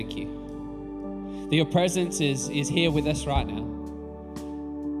Thank you that your presence is here with us right now.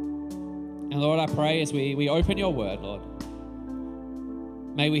 And Lord, I pray as we open your word, Lord,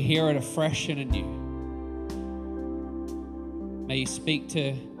 may we hear it afresh and anew. May you speak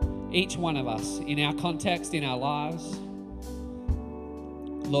to each one of us in our context, in our lives.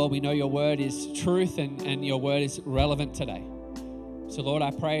 Lord, we know your word is truth and your word is relevant today. So Lord,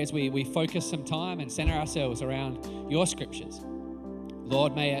 I pray as we focus some time and center ourselves around your scriptures,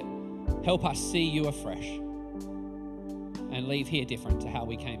 Lord, may it help us see you afresh and leave here different to how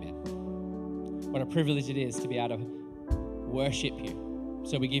we came in. What a privilege it is to be able to worship you.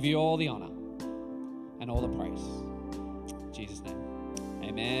 So we give you all the honor and all the praise. In Jesus' name,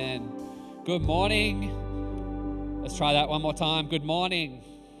 amen. Good morning. Let's try that one more time. Good morning.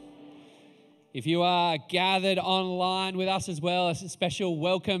 If you are gathered online with us as well, a special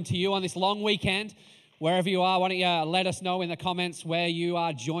welcome to you on this long weekend. Wherever you are, why don't you let us know in the comments where you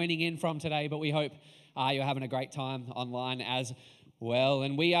are joining in from today, but we hope you're having a great time online as well.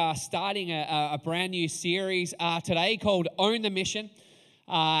 And we are starting a brand new series today called Own the Mission.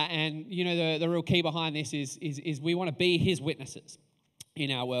 And, you know, the real key behind this is we want to be his witnesses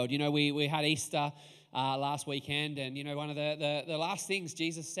in our world. You know, we had Easter last weekend, and, you know, one of the last things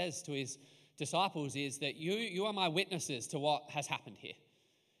Jesus says to his disciples is that you are my witnesses to what has happened here.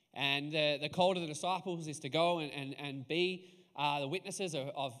 And the call to the disciples is to go and be the witnesses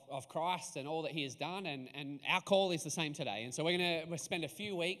of Christ and all that he has done. And our call is the same today. And so we're going to spend a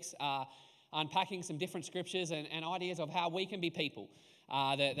few weeks unpacking some different scriptures and ideas of how we can be people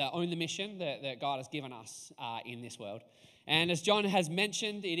that own the mission that God has given us in this world. And as John has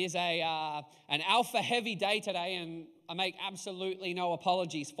mentioned, it is an alpha heavy day today, and I make absolutely no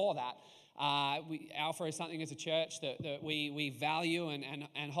apologies for that. Alpha is something as a church that we value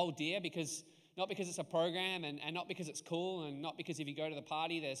and hold dear, because not because it's a program and not because it's cool and not because if you go to the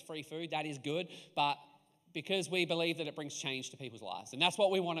party there's free food, that is good, but because we believe that it brings change to people's lives. And that's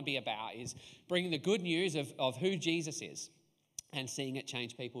what we want to be about, is bringing the good news of who Jesus is and seeing it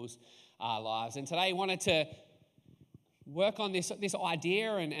change people's lives. And today I wanted to work on this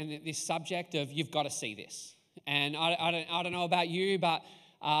idea and this subject of you've got to see this. And I don't know about you, but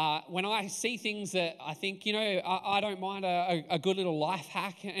when I see things that I think, you know, I don't mind a good little life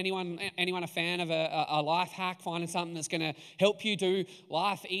hack. Anyone a fan of a life hack, finding something that's going to help you do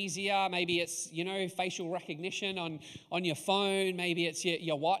life easier? Maybe it's, you know, facial recognition on your phone. Maybe it's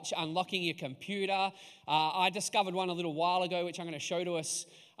your watch unlocking your computer. I discovered one a little while ago, which I'm going to show to us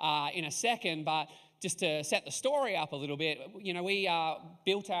in a second, but just to set the story up a little bit, you know, we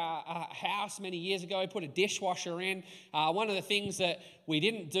built our house many years ago, put a dishwasher in. One of the things that we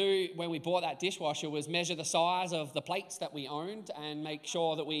didn't do when we bought that dishwasher was measure the size of the plates that we owned and make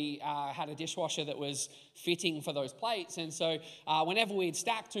sure that we had a dishwasher that was fitting for those plates. And so whenever we'd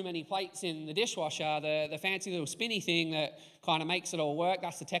stack too many plates in the dishwasher, the fancy little spinny thing that kind of makes it all work,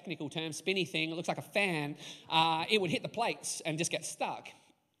 that's the technical term, spinny thing, it looks like a fan, it would hit the plates and just get stuck.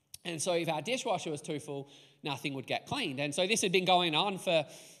 And so if our dishwasher was too full, nothing would get cleaned. And so this had been going on for,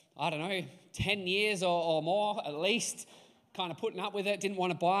 10 years or more at least, kind of putting up with it. Didn't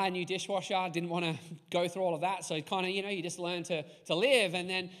want to buy a new dishwasher, didn't want to go through all of that. So kind of, you know, you just learn to live. And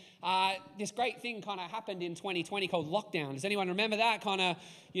then this great thing kind of happened in 2020 called lockdown. Does anyone remember that? Kind of,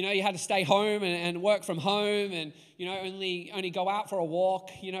 you know, you had to stay home and work from home and, you know, only go out for a walk,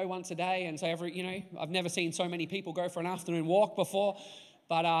 you know, once a day. And so I've never seen so many people go for an afternoon walk before.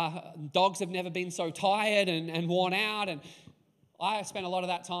 But dogs have never been so tired and worn out. And I spent a lot of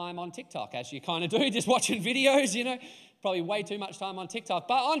that time on TikTok, as you kind of do, just watching videos, you know. Probably way too much time on TikTok.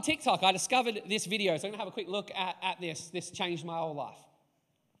 But on TikTok, I discovered this video. So I'm going to have a quick look at this. This changed my whole life.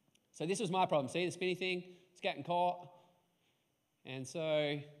 So this was my problem. See, the spinny thing, it's getting caught. And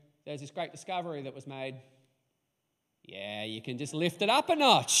so there's this great discovery that was made. Yeah, you can just lift it up a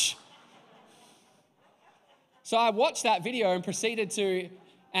notch. So I watched that video and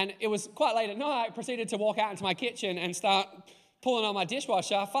and it was quite late at night, proceeded to walk out into my kitchen and start pulling on my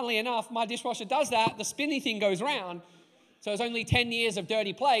dishwasher. Funnily enough, my dishwasher does that. The spinny thing goes round. So it was only 10 years of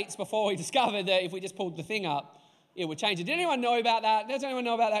dirty plates before we discovered that if we just pulled the thing up, it would change it. Did anyone know about that? Does anyone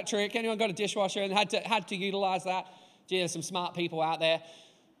know about that trick? Anyone got a dishwasher and had to utilize that? Gee, there's some smart people out there.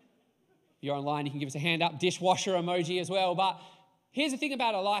 If you're online, you can give us a hand up, dishwasher emoji as well. But here's the thing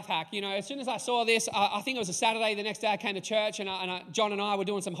about a life hack. You know, as soon as I saw this, I think it was a Saturday, the next day I came to church and John and I were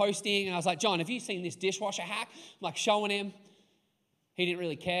doing some hosting and I was like, John, have you seen this dishwasher hack? I'm like showing him. He didn't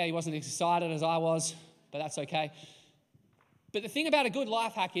really care. He wasn't as excited as I was, but that's okay. But the thing about a good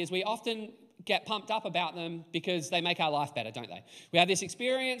life hack is we often get pumped up about them because they make our life better, don't they? We have this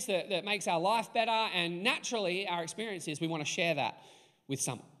experience that makes our life better, and naturally our experience is we want to share that with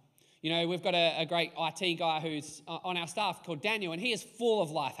someone. You know, we've got a great IT guy who's on our staff called Daniel, and he is full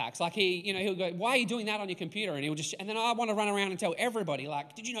of life hacks. Like he'll go, why are you doing that on your computer? And then I want to run around and tell everybody,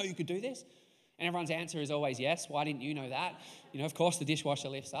 like, did you know you could do this? And everyone's answer is always yes. Why didn't you know that? You know, of course the dishwasher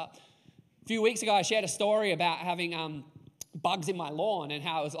lifts up. A few weeks ago, I shared a story about having bugs in my lawn and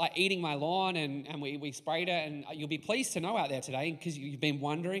how it was like eating my lawn, and we sprayed it. And you'll be pleased to know out there today, because you've been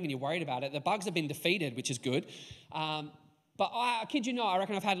wondering and you're worried about it, the bugs have been defeated, which is good. But I kid you not, I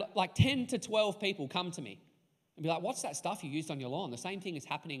reckon I've had like 10 to 12 people come to me and be like, what's that stuff you used on your lawn? The same thing is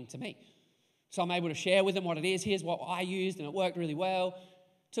happening to me. So I'm able to share with them what it is. Here's what I used, and it worked really well.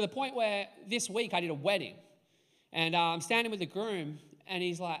 To the point where this week I did a wedding, and I'm standing with the groom, and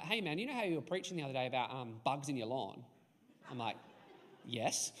he's like, hey man, you know how you were preaching the other day about bugs in your lawn? I'm like,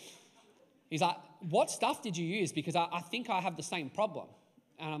 yes. He's like, what stuff did you use? Because I think I have the same problem.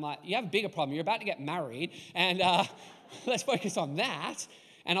 And I'm like, you have a bigger problem. You're about to get married, and let's focus on that,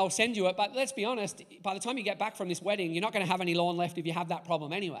 and I'll send you it. But let's be honest, by the time you get back from this wedding, you're not going to have any lawn left if you have that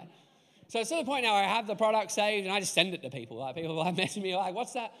problem anyway. So it's to the point now where I have the product saved, and I just send it to people. Like, people like message me like,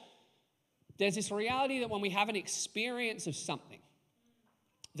 what's that? There's this reality that when we have an experience of something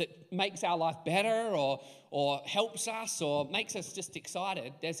that makes our life better or helps us or makes us just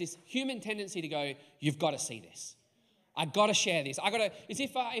excited, there's this human tendency to go, you've got to see this. I got to share this. It's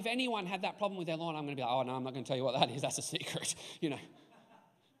if anyone had that problem with their lawn, I'm going to be like, oh no, I'm not going to tell you what that is. That's a secret, you know.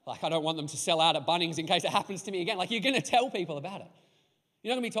 Like, I don't want them to sell out at Bunnings in case it happens to me again. Like, you're going to tell people about it.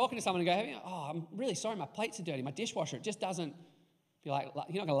 You're not going to be talking to someone and go, oh, I'm really sorry, my plates are dirty, my dishwasher, it just doesn't. Be like, you're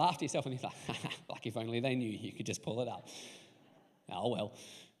not going to laugh to yourself and be like if only they knew you could just pull it up. Oh, well.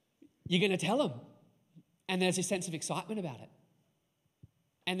 You're going to tell them. And there's this sense of excitement about it.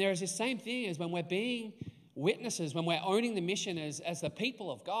 And there is this same thing as when we're being witnesses, when we're owning the mission as the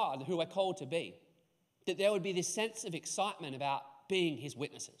people of God who we're called to be, that there would be this sense of excitement about being his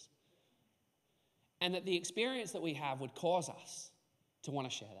witnesses. And that the experience that we have would cause us to want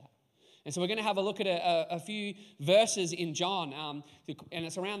to share that. And so we're going to have a look at a few verses in John, and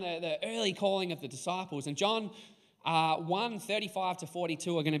it's around the early calling of the disciples. And John 1:35 to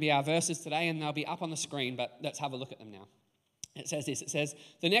 42 are going to be our verses today, and they'll be up on the screen, but let's have a look at them now. It says this, it says,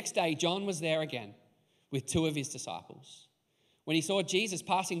 the next day John was there again with two of his disciples. When he saw Jesus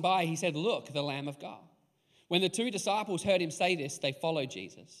passing by, he said, look, the Lamb of God. When the two disciples heard him say this, they followed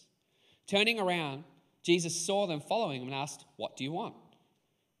Jesus. Turning around, Jesus saw them following him and asked, what do you want?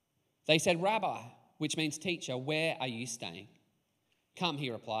 They said, Rabbi, which means teacher, where are you staying? Come,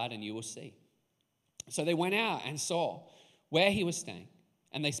 he replied, and you will see. So they went out and saw where he was staying,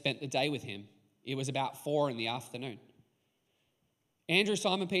 and they spent the day with him. It was about 4 p.m. Andrew,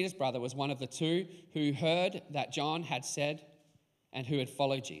 Simon Peter's brother, was one of the two who heard that John had said and who had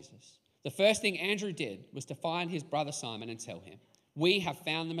followed Jesus. The first thing Andrew did was to find his brother Simon and tell him, we have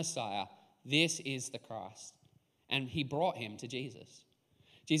found the Messiah. This is the Christ. And he brought him to Jesus.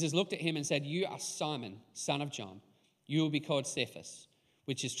 Jesus looked at him and said, you are Simon, son of John. You will be called Cephas,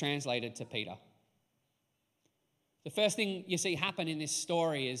 which is translated to Peter. The first thing you see happen in this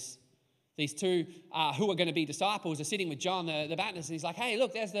story is these two who are going to be disciples are sitting with John the Baptist, and he's like, hey,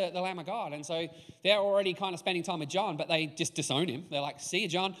 look, there's the Lamb of God. And so they're already kind of spending time with John, but they just disown him. They're like, see you,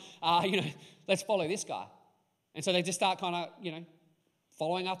 John, let's follow this guy. And so they just start kind of,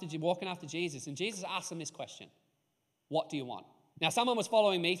 walking after Jesus. And Jesus asks them this question, what do you want? Now, someone was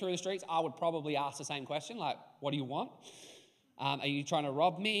following me through the streets, I would probably ask the same question, like, what do you want? Are you trying to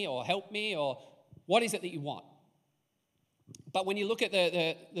rob me or help me, or what is it that you want? But when you look at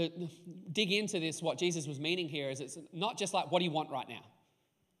dig into this, what Jesus was meaning here is it's not just like, what do you want right now?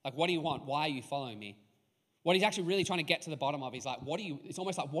 Like, what do you want? Why are you following me? What he's actually really trying to get to the bottom of is like, it's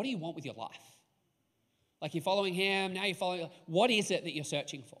almost like, what do you want with your life? Like, you're following him, now you're following, what is it that you're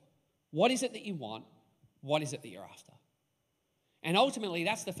searching for? What is it that you want? What is it that you're after? And ultimately,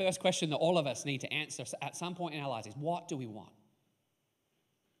 that's the first question that all of us need to answer at some point in our lives is, what do we want?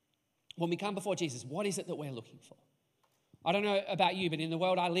 When we come before Jesus, what is it that we're looking for? I don't know about you, but in the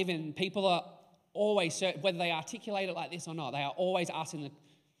world I live in, people are always, whether they articulate it like this or not, they are always asking the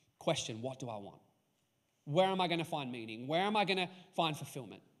question, what do I want? Where am I going to find meaning? Where am I going to find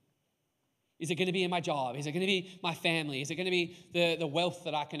fulfillment? Is it going to be in my job? Is it going to be my family? Is it going to be the wealth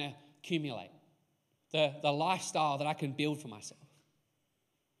that I can accumulate? The lifestyle that I can build for myself?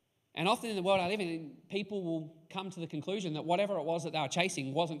 And often in the world I live in, people will come to the conclusion that whatever it was that they were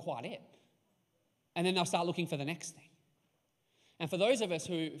chasing wasn't quite it. And then they'll start looking for the next thing. And for those of us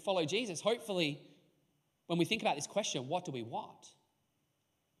who follow Jesus, hopefully, when we think about this question, what do we want?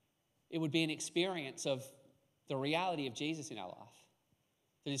 It would be an experience of the reality of Jesus in our life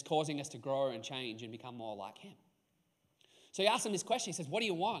that is causing us to grow and change and become more like him. So he asks them this question. He says, what do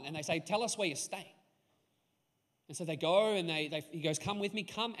you want? And they say, tell us where you're staying. And so they go and he goes, come with me,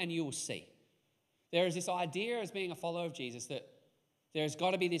 come and you will see. There is this idea as being a follower of Jesus that there's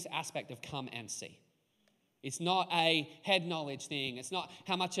got to be this aspect of come and see. It's not a head knowledge thing. It's not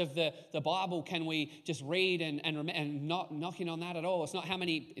how much of the Bible can we just read and not knocking on that at all. It's not how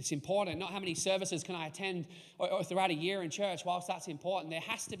many, it's important, not how many services can I attend or throughout a year in church. Whilst that's important, there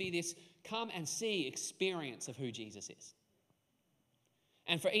has to be this come and see experience of who Jesus is.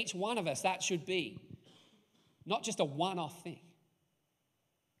 And for each one of us, that should be not just a one-off thing,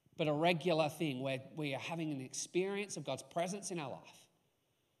 but a regular thing where we are having an experience of God's presence in our life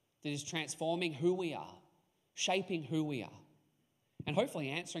that is transforming who we are, shaping who we are, and hopefully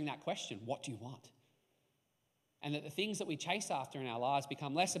answering that question, what do you want? And that the things that we chase after in our lives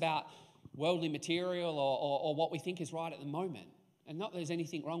become less about worldly material or what we think is right at the moment. And not that there's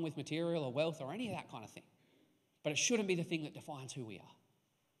anything wrong with material or wealth or any of that kind of thing, but it shouldn't be the thing that defines who we are.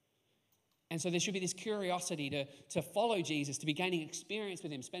 And so there should be this curiosity to follow Jesus, to be gaining experience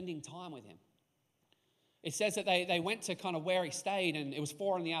with him, spending time with him. It says that they went to kind of where he stayed, and it was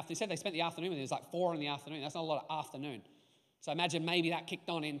 4 in the afternoon. They said they spent the afternoon with him. It was like 4 in the afternoon. That's not a lot of afternoon. So imagine maybe that kicked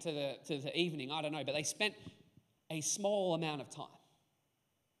on into the evening. I don't know. But they spent a small amount of time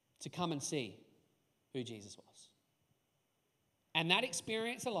to come and see who Jesus was. And that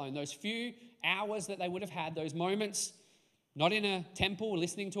experience alone, those few hours that they would have had, those moments, not in a temple,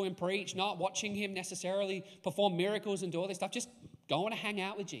 listening to him preach, not watching him necessarily perform miracles and do all this stuff, just going to hang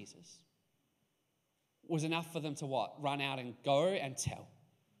out with Jesus, was enough for them to what? Run out and go and tell.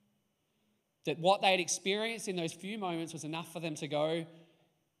 That what they had experienced in those few moments was enough for them to go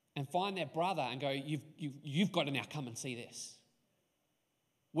and find their brother and go, you've got to now come and see this.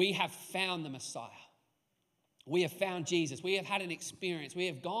 We have found the Messiah. We have found Jesus. We have had an experience. We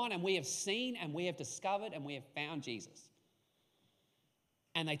have gone and we have seen and we have discovered and we have found Jesus.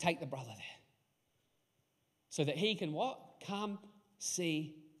 And they take the brother there so that he can what? Come,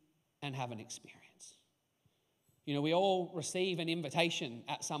 see, and have an experience. You know, we all receive an invitation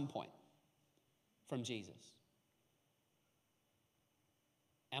at some point from Jesus.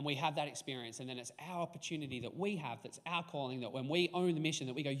 And we have that experience, and then it's our opportunity that we have, that's our calling, that when we own the mission,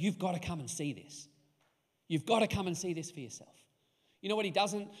 that we go, you've got to come and see this. You've got to come and see this for yourself. You know what he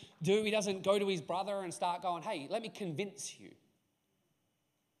doesn't do? He doesn't go to his brother and start going, hey, let me convince you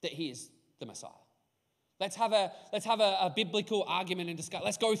that he is the Messiah. Let's have a biblical argument and discuss.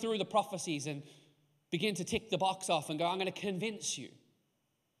 Let's go through the prophecies and begin to tick the box off and go, I'm going to convince you.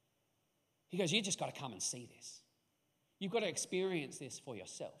 He goes, you just got to come and see this. You've got to experience this for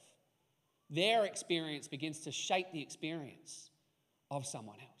yourself. Their experience begins to shape the experience of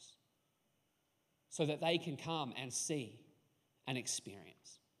someone else so that they can come and see and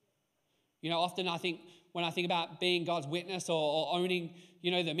experience. You know, often when I think about being God's witness or owning,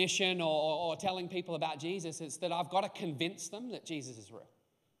 you know, the mission or telling people about Jesus, it's that I've got to convince them that Jesus is real.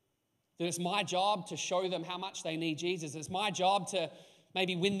 That it's my job to show them how much they need Jesus. It's my job to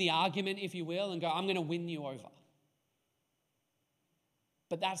maybe win the argument, if you will, and go, I'm going to win you over.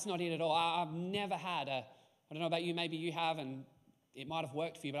 But that's not it at all. I've never had I don't know about you, maybe you have, and it might have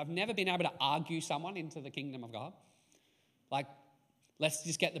worked for you, but I've never been able to argue someone into the kingdom of God. Like, let's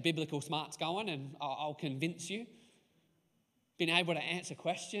just get the biblical smarts going and I'll convince you. Been able to answer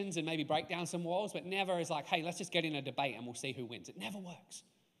questions and maybe break down some walls, but never is like, hey, let's just get in a debate and we'll see who wins. It never works.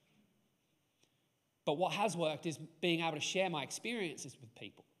 But what has worked is being able to share my experiences with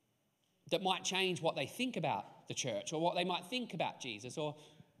people that might change what they think about the church or what they might think about Jesus, or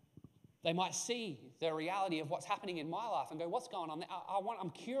they might see the reality of what's happening in my life and go, what's going on there? I'm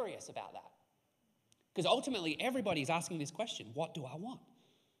curious about that. Because ultimately, everybody's asking this question, what do I want?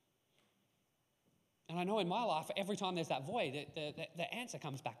 And I know in my life, every time there's that void, the answer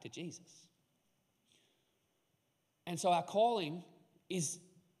comes back to Jesus. And so our calling is,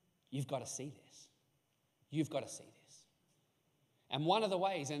 you've got to see this. You've got to see this. And one of the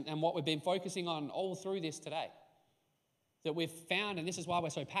ways, and what we've been focusing on all through this today, that we've found, and this is why we're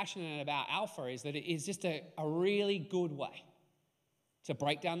so passionate about Alpha, is that it is just a really good way to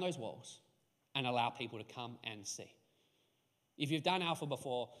break down those walls and allow people to come and see. If you've done Alpha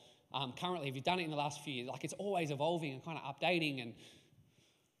before, currently, if you've done it in the last few years, like it's always evolving and kind of updating and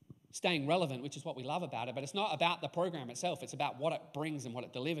staying relevant, which is what we love about it. But it's not about the program itself. It's about what it brings and what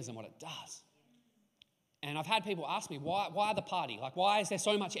it delivers and what it does. And I've had people ask me, why the party? Like, why is there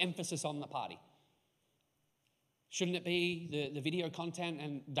so much emphasis on the party? Shouldn't it be the video content?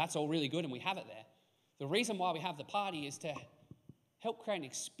 And that's all really good and we have it there. The reason why we have the party is to help create an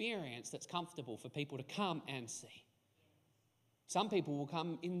experience that's comfortable for people to come and see. Some people will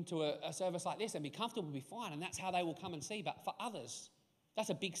come into a service like this and be comfortable, be fine, and that's how they will come and see. But for others, that's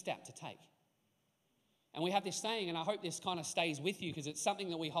a big step to take. And we have this saying, and I hope this kind of stays with you because it's something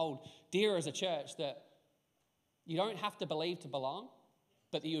that we hold dear as a church, that you don't have to believe to belong,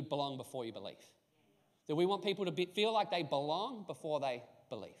 but that you would belong before you believe. That we want people to feel like they belong before they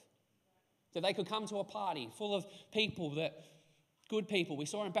believe. That they could come to a party full of people, good people. We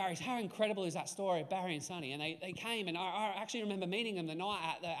saw in Barry's, how incredible is that story of Barry and Sonny? And they came, and I actually remember meeting them the night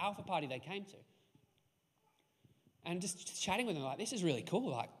at the Alpha party they came to. And just chatting with them, like, this is really cool.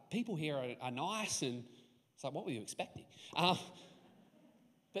 Like, people here are nice, and it's like, what were you expecting? But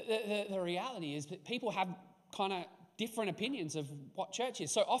the reality is that people have kind of different opinions of what church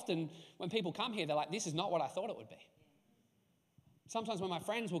is. So often when people come here, they're like, this is not what I thought it would be. Sometimes when my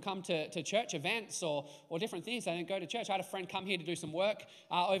friends will come to church events or different things, they don't go to church. I had a friend come here to do some work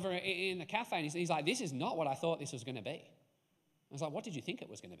over in the cafe, and he's like, this is not what I thought this was going to be. I was like, what did you think it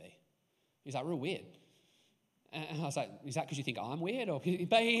was going to be? He's like, real weird. And I was like, is that because you think I'm weird?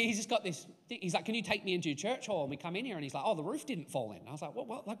 But he's just got this thing. He's like, can you take me into your church hall? And we come in here, and he's like, oh, the roof didn't fall in. I was like,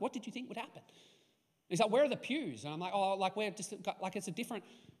 what? Like, what did you think would happen? He's like, where are the pews? And I'm like, oh, like we're just like it's a different.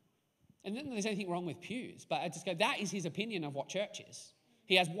 And then there's anything wrong with pews, but I just go, that is his opinion of what church is.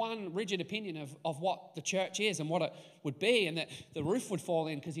 He has one rigid opinion of what the church is and what it would be, and that the roof would fall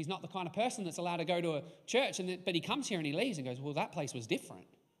in because he's not the kind of person that's allowed to go to a church. But he comes here and he leaves and goes, well, that place was different.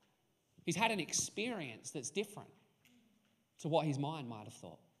 He's had an experience that's different to what his mind might have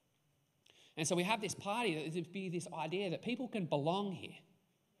thought. And so we have this party that would be this idea that people can belong here,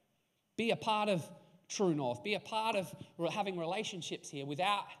 be a part of True North, be a part of having relationships here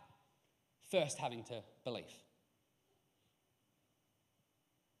without first having to believe.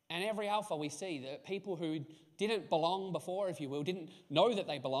 And every Alpha we see that people who didn't belong before, if you will, didn't know that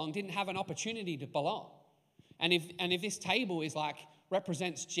they belonged, didn't have an opportunity to belong. And if this table is like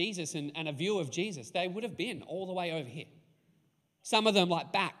represents Jesus and a view of Jesus, they would have been all the way over here. Some of them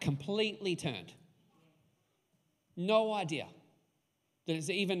like back, completely turned. No idea that it's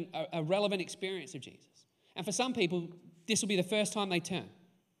even a relevant experience of Jesus. And for some people, this will be the first time they turn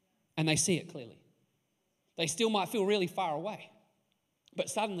and they see it clearly. They still might feel really far away, but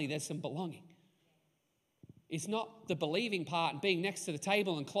suddenly there's some belonging. It's not the believing part and being next to the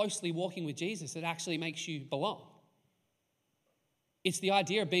table and closely walking with Jesus that actually makes you belong. It's the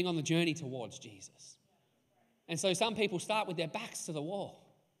idea of being on the journey towards Jesus. And so some people start with their backs to the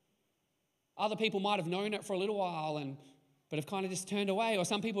wall. Other people might have known it for a little while but have kind of just turned away. Or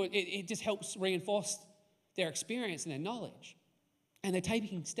some people, it just helps reinforce their experience and their knowledge. And they're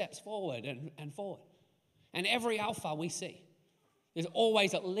taking steps forward and forward. And every Alpha we see, there's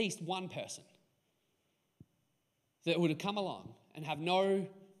always at least one person that would have come along and have no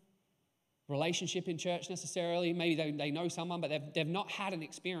relationship in church necessarily. Maybe they know someone, but they've not had an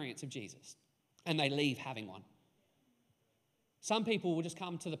experience of Jesus. And they leave having one. Some people will just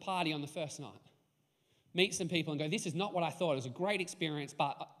come to the party on the first night, meet some people and go, this is not what I thought. It was a great experience,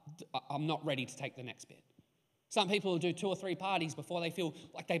 but I'm not ready to take the next bit. Some people will do 2 or 3 parties before they feel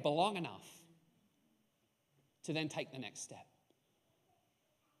like they belong enough to then take the next step.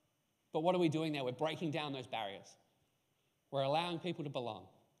 But what are we doing there? We're breaking down those barriers. We're allowing people to belong.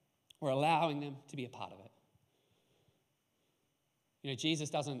 We're allowing them to be a part of it. You know, Jesus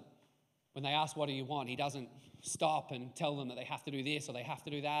doesn't, when they ask, what do you want? He doesn't stop and tell them that they have to do this or they have to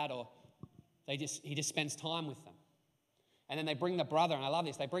do that, or he just spends time with them. And then they bring the brother, and I love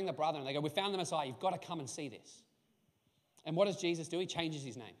this, they bring the brother and they go, we found the Messiah, you've got to come and see this. And what does Jesus do? He changes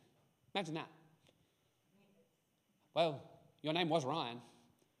his name. Imagine that. Well, your name was Ryan,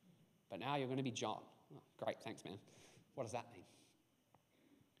 but now you're going to be John. Oh, great, thanks, man. What does that mean?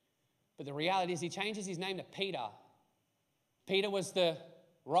 But the reality is he changes his name to Peter. Peter was the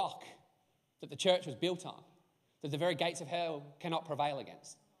rock that the church was built on, that the very gates of hell cannot prevail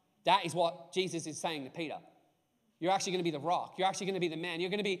against. That is what Jesus is saying to Peter. You're actually going to be the rock. You're actually going to be the man.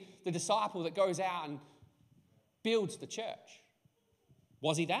 You're going to be the disciple that goes out and builds the church.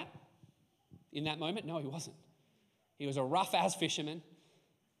 Was he that in that moment? No, he wasn't. He was a rough-ass fisherman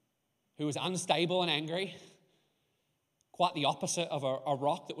who was unstable and angry, quite the opposite of a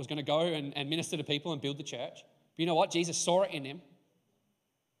rock that was going to go and minister to people and build the church. But you know what? Jesus saw it in him.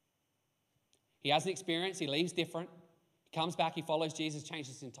 He has an experience. He leaves different. He comes back. He follows Jesus,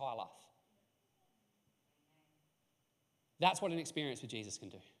 changes his entire life. That's what an experience with Jesus can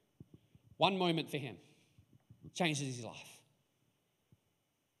do. One moment for him changes his life.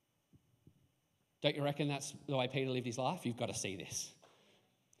 Don't you reckon that's the way Peter lived his life? You've got to see this.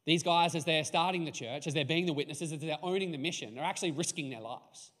 These guys, as they're starting the church, as they're being the witnesses, as they're owning the mission, they're actually risking their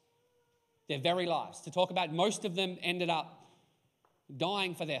lives. Their very lives. To talk about, most of them ended up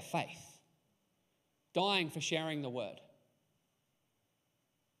dying for their faith, dying for sharing the word.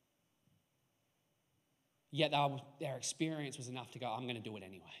 Yet their experience was enough to go, I'm going to do it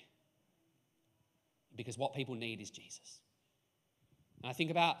anyway. Because what people need is Jesus. And I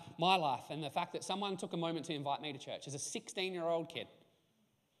think about my life and the fact that someone took a moment to invite me to church as a 16-year-old kid.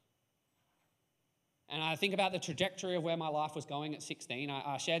 And I think about the trajectory of where my life was going at 16.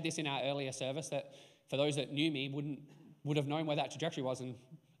 I shared this in our earlier service that for those that knew me would have known where that trajectory was and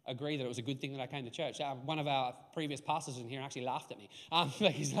agree that it was a good thing that I came to church. One of our previous pastors in here actually laughed at me.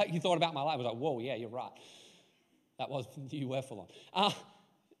 He's like, you thought about my life. I was like, whoa, yeah, you're right. You were full on.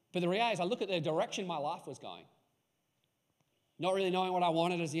 But the reality is I look at the direction my life was going. Not really knowing what I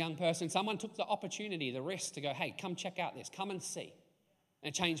wanted as a young person. Someone took the opportunity, the risk to go, hey, come check out this. Come and see. And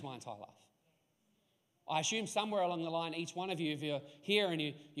it changed my entire life. I assume somewhere along the line, each one of you, if you're here and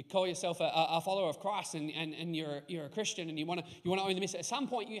you call yourself a follower of Christ and you're a Christian and you want to own the mission, at some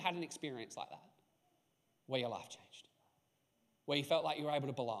point you had an experience like that where your life changed, where you felt like you were able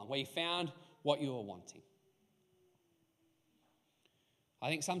to belong, where you found what you were wanting. I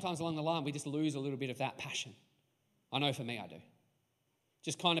think sometimes along the line we just lose a little bit of that passion. I know for me I do.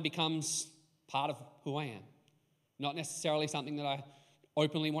 Just kind of becomes part of who I am. Not necessarily something that I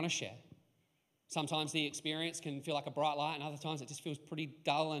openly want to share. Sometimes the experience can feel like a bright light and other times it just feels pretty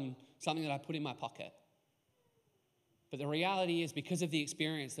dull and something that I put in my pocket. But the reality is because of the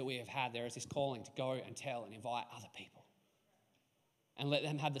experience that we have had, there is this calling to go and tell and invite other people and let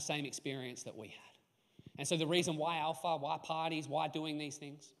them have the same experience that we had. And so the reason why Alpha, why parties, why doing these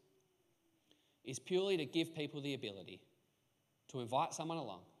things is purely to give people the ability to invite someone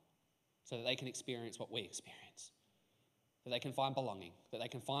along so that they can experience what we experience, that they can find belonging, that they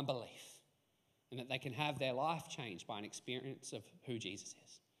can find belief, and that they can have their life changed by an experience of who Jesus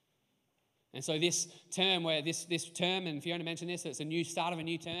is. And so this term, and Fiona mentioned this, it's a new start of a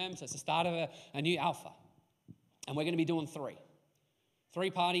new term, so it's the start of a new Alpha. And we're going to be doing 3.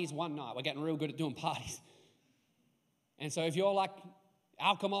 3 parties, 1 night. We're getting real good at doing parties. And so if you're like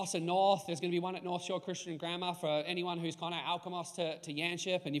Alkimos and North, there's going to be one at North Shore Christian Grammar for anyone who's kind of Alkimos to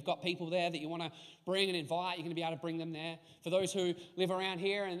Yanchep, and you've got people there that you want to bring and invite, you're going to be able to bring them there. For those who live around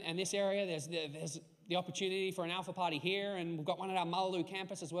here and this area, there's the opportunity for an Alpha party here, and we've got one at our Mullaloo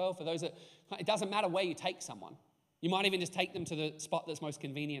campus as well. For those that, it doesn't matter where you take someone. You might even just take them to the spot that's most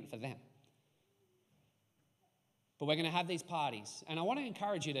convenient for them. But we're going to have these parties. And I want to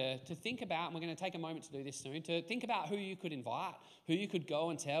encourage you to think about, and we're going to take a moment to do this soon, to think about who you could invite, who you could go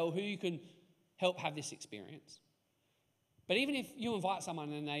and tell, who you could help have this experience. But even if you invite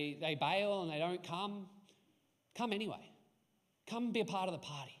someone and they bail and they don't come anyway. Come and be a part of the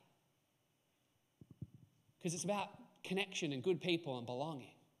party. Because it's about connection and good people and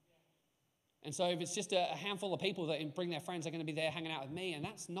belonging. And so if it's just a handful of people that bring their friends, they're going to be there hanging out with me, and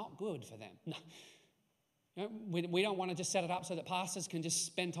that's not good for them. No. You know, we don't want to just set it up so that pastors can just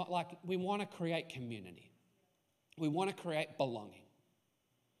spend time. Like, we want to create community. We want to create belonging.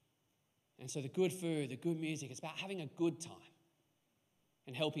 And so the good food, the good music, it's about having a good time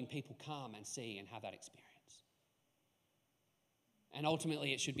and helping people come and see and have that experience. And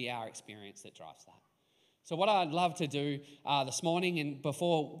ultimately, it should be our experience that drives that. So what I'd love to do this morning, and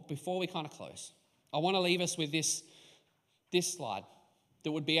before we kind of close, I want to leave us with this slide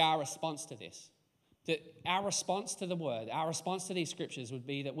that would be our response to this. That our response to the word, our response to these scriptures would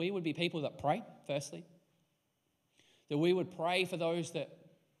be that we would be people that pray, firstly. That we would pray for those that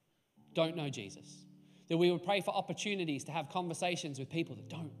don't know Jesus. That we would pray for opportunities to have conversations with people that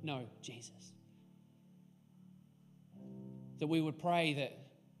don't know Jesus. That we would pray that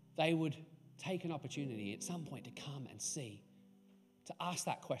they would take an opportunity at some point to come and see, to ask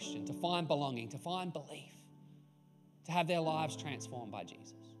that question, to find belonging, to find belief, to have their lives transformed by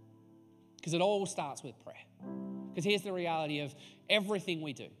Jesus. Because it all starts with prayer. Because here's the reality of everything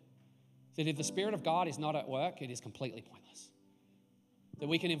we do. That if the Spirit of God is not at work, it is completely pointless. That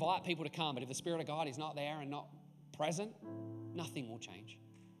we can invite people to come, but if the Spirit of God is not there and not present, nothing will change.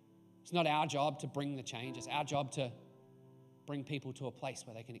 It's not our job to bring the change. It's our job to bring people to a place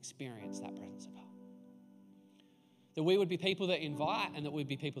where they can experience that presence of God. That we would be people that invite and that we'd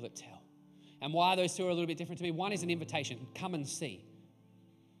be people that tell. And why those two are a little bit different to me, one is an invitation, come and see.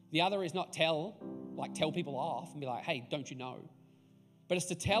 The other is not tell people off and be like, hey, don't you know? But it's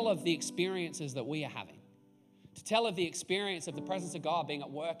to tell of the experiences that we are having. To tell of the experience of the presence of God being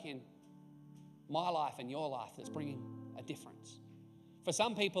at work in my life and your life that's bringing a difference. For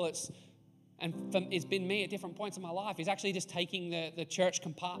some people, it's been me at different points in my life, is actually just taking the church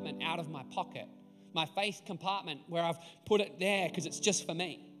compartment out of my pocket. My faith compartment where I've put it there because it's just for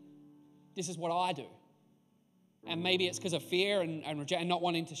me. This is what I do. And maybe it's because of fear and not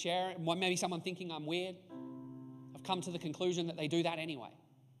wanting to share it. Maybe someone thinking I'm weird. I've come to the conclusion that they do that anyway.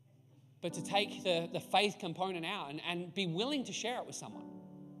 But to take the faith component out and be willing to share it with someone.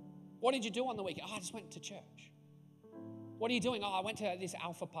 What did you do on the weekend? Oh, I just went to church. What are you doing? Oh, I went to this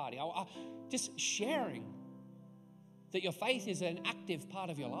alpha party. Just sharing that your faith is an active part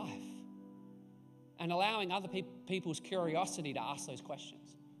of your life and allowing other people's curiosity to ask those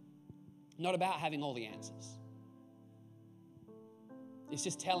questions. Not about having all the answers. It's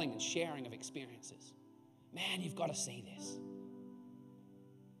just telling and sharing of experiences. Man, you've got to see this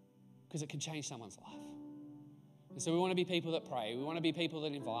because it can change someone's life. And so we want to be people that pray. We want to be people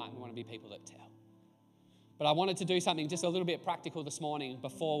that invite. And we want to be people that tell. But I wanted to do something just a little bit practical this morning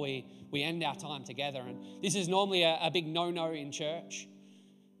before we end our time together. And this is normally a big no-no in church.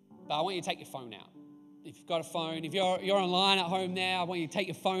 But I want you to take your phone out. If you've got a phone, if you're online at home now, I want you to take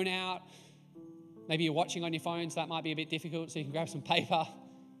your phone out. Maybe you're watching on your phone, so that might be a bit difficult, so you can grab some paper.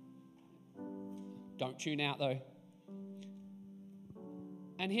 Don't tune out, though.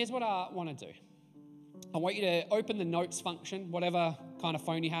 And here's what I want to do. I want you to open the notes function, whatever kind of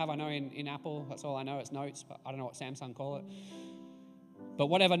phone you have. I know in Apple, that's all I know, it's notes, but I don't know what Samsung call it. But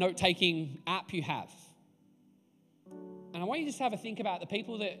whatever note-taking app you have. And I want you to just have a think about the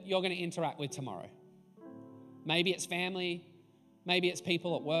people that you're going to interact with tomorrow. Maybe it's family, maybe it's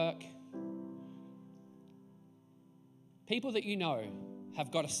people at work. People that you know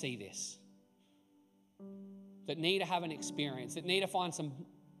have got to see this, that need to have an experience, that need to find some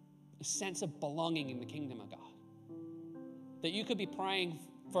sense of belonging in the kingdom of God. That you could be praying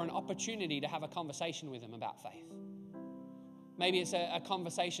for an opportunity to have a conversation with them about faith. Maybe it's a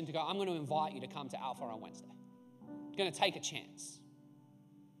conversation to go, I'm going to invite you to come to Alpha on Wednesday. I'm going to take a chance.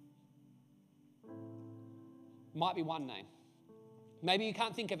 Might be one name. Maybe you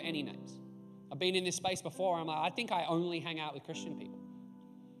can't think of any names. I've been in this space before. I'm like, I think I only hang out with Christian people.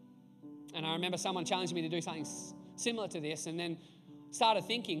 And I remember someone challenged me to do something similar to this, and then started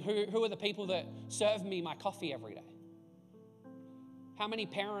thinking, who are the people that serve me my coffee every day? How many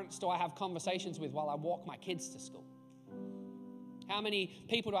parents do I have conversations with while I walk my kids to school? How many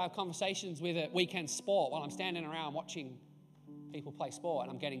people do I have conversations with at weekend sport while I'm standing around watching people play sport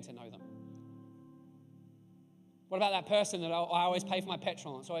and I'm getting to know them? What about that person that I always pay for my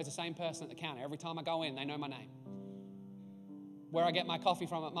petrol and it's always the same person at the counter? Every time I go in, they know my name. Where I get my coffee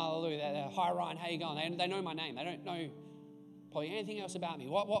from at Malaloo, they're, hi Ryan, how you going? They know my name. They don't know probably anything else about me.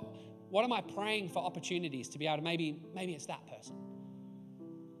 What am I praying for opportunities to be able to, maybe it's that person.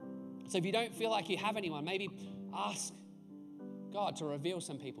 So if you don't feel like you have anyone, maybe ask God to reveal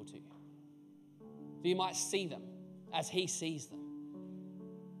some people to you. That you might see them as He sees them.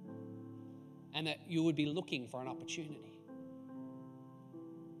 And that you would be looking for an opportunity.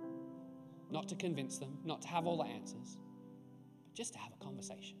 Not to convince them, not to have all the answers, but just to have a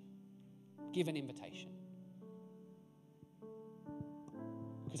conversation. Give an invitation.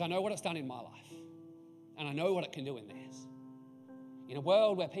 Because I know what it's done in my life. And I know what it can do in theirs. In a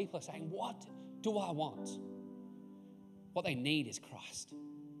world where people are saying, what do I want? What they need is Christ.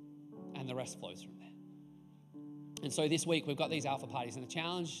 And the rest flows from there. And so this week we've got these alpha parties, and the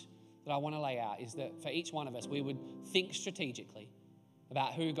challenge that I want to lay out is that for each one of us, we would think strategically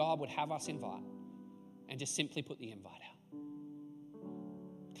about who God would have us invite and just simply put the invite out.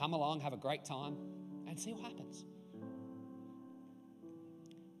 Come along, have a great time, and see what happens.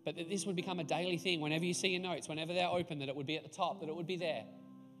 But that this would become a daily thing. Whenever you see your notes, whenever they're open, that it would be at the top, that it would be there.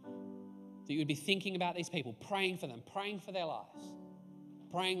 That you would be thinking about these people, praying for them, praying for their lives,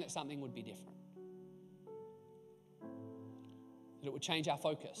 praying that something would be different. That it would change our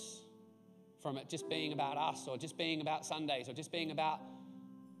focus from it just being about us or just being about Sundays or just being about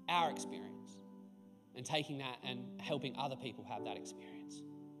our experience, and taking that and helping other people have that experience.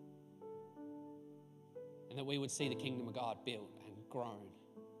 And that we would see the kingdom of God built and grown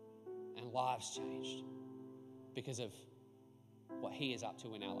and lives changed because of what He is up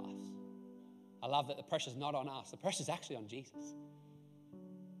to in our lives. I love that the pressure's not on us. The pressure's actually on Jesus.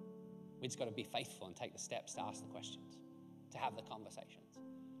 We just got to be faithful and take the steps to ask the questions, to have the conversations.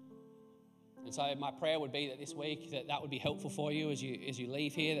 And so my prayer would be that this week that would be helpful for you as you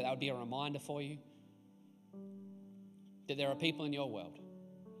leave here, that would be a reminder for you that there are people in your world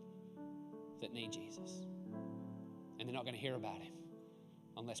that need Jesus. And they're not going to hear about Him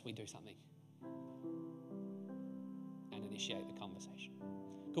unless we do something and initiate the conversation.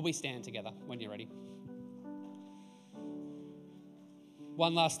 Could we stand together when you're ready?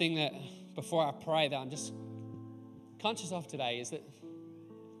 One last thing that before I pray that I'm just conscious of today is that,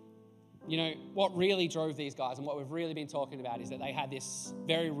 you know, what really drove these guys and what we've really been talking about is that they had this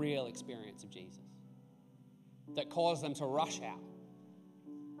very real experience of Jesus. that caused them to rush out,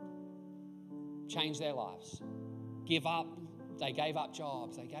 change their lives, give up. They gave up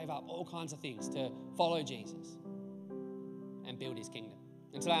jobs. They gave up all kinds of things to follow Jesus and build his kingdom.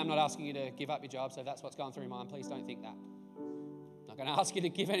 And today I'm not asking you to give up your job, so if that's what's going through your mind, please don't think that. I'm not going to ask you to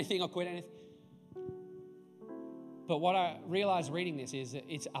give anything or quit anything. But what I realized reading this is that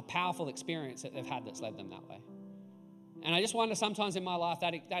it's a powerful experience that they've had that's led them that way. And I just wonder sometimes in my life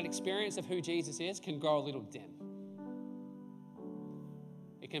that experience of who Jesus is can grow a little dim.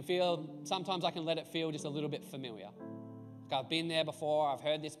 It can feel, sometimes I can let it feel just a little bit familiar. Like I've been there before, I've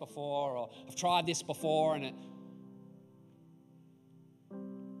heard this before, or I've tried this before,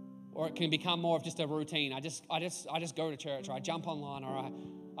 or it can become more of just a routine. I just go to church, or I jump online, or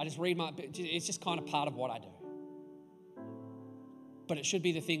I just read it's just kind of part of what I do. But it should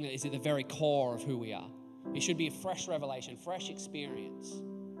be the thing that is at the very core of who we are. It should be a fresh revelation, fresh experience,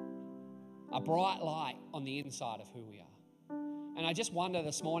 a bright light on the inside of who we are. And I just wonder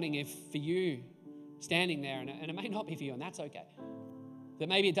this morning if for you, standing there, and it may not be for you, and that's okay, that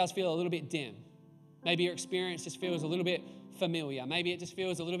maybe it does feel a little bit dim. Maybe your experience just feels a little bit familiar. Maybe it just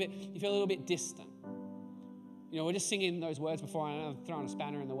feels you feel a little bit distant. You know, we're just singing those words before. I know I'm throwing a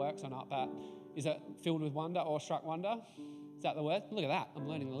spanner in the works or not, but is it filled with wonder, awestruck wonder? Is that the word? Look at that. I'm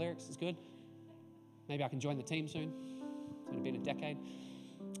learning the lyrics. It's good. Maybe I can join the team soon. It's only been a decade.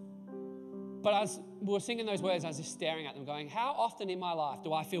 But as we were singing those words, I was just staring at them going, how often in my life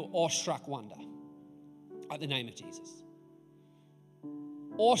do I feel awestruck wonder at the name of Jesus?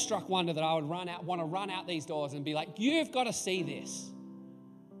 Awestruck wonder that I would want to run out these doors and be like, you've got to see this.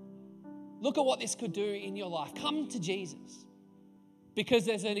 Look at what this could do in your life. Come to Jesus. Because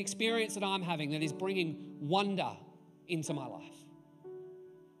there's an experience that I'm having that is bringing wonder into my life.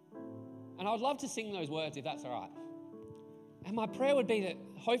 And I would love to sing those words if that's all right. And my prayer would be that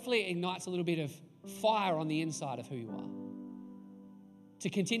hopefully it ignites a little bit of fire on the inside of who you are. To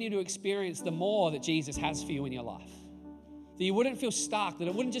continue to experience the more that Jesus has for you in your life. That you wouldn't feel stuck, that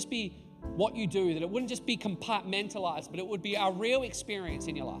it wouldn't just be what you do, that it wouldn't just be compartmentalized, but it would be a real experience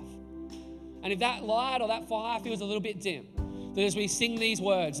in your life. And if that light or that fire feels a little bit dim, that as we sing these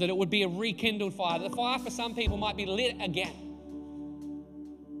words, that it would be a rekindled fire. The fire for some people might be lit again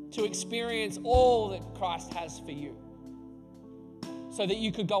to experience all that Christ has for you so that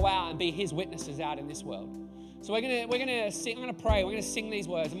you could go out and be his witnesses out in this world. So we're gonna sing, I'm gonna pray, we're gonna sing these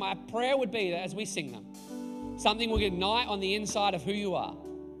words. And my prayer would be that as we sing them, something will ignite on the inside of who you are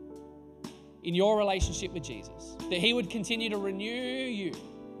in your relationship with Jesus. That he would continue to renew you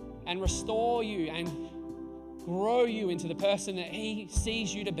and restore you and grow you into the person that he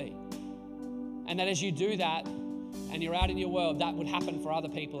sees you to be. And that as you do that and you're out in your world, that would happen for other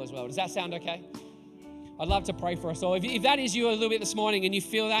people as well. Does that sound okay? I'd love to pray for us all. If that is you a little bit this morning and you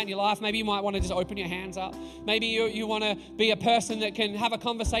feel that in your life, maybe you might want to just open your hands up. Maybe you want to be a person that can have a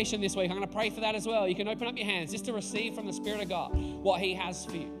conversation this week. I'm going to pray for that as well. You can open up your hands just to receive from the Spirit of God what he has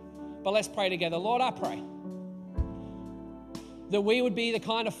for you. But let's pray together. Lord, I pray that we would be the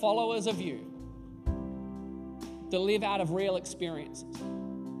kind of followers of you that live out of real experiences.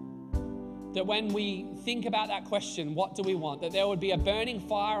 That when we think about that question, what do we want? That there would be a burning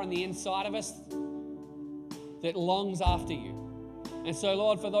fire on the inside of us that longs after you. And so,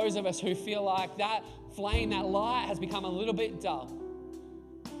 Lord, for those of us who feel like that flame, that light has become a little bit dull,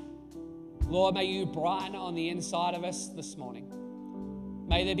 Lord, may you brighten on the inside of us this morning.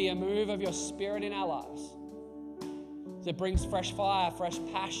 May there be a move of your Spirit in our lives that brings fresh fire, fresh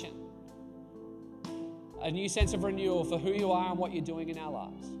passion, a new sense of renewal for who you are and what you're doing in our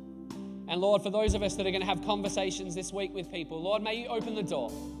lives. And Lord, for those of us that are going to have conversations this week with people, Lord, may you open the door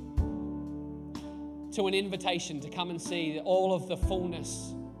to an invitation to come and see all of the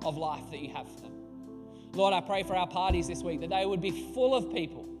fullness of life that you have for them. Lord, I pray for our parties this week that they would be full of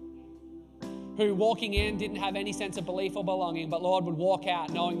people who walking in didn't have any sense of belief or belonging, but Lord, would walk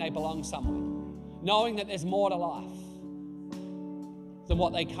out knowing they belong somewhere, knowing that there's more to life than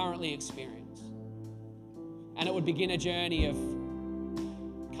what they currently experience. And it would begin a journey of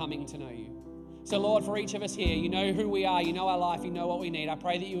coming to know you. So Lord, for each of us here, you know who we are, you know our life, you know what we need. I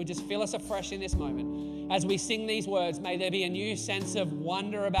pray that you would just fill us afresh in this moment. As we sing these words, may there be a new sense of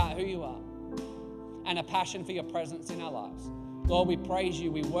wonder about who you are and a passion for your presence in our lives. Lord, we praise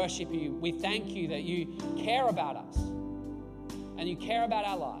you, we worship you, we thank you that you care about us and you care about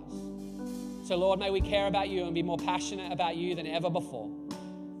our lives. So Lord, may we care about you and be more passionate about you than ever before.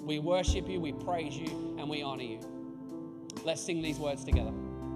 We worship you, we praise you, and we honor you. Let's sing these words together.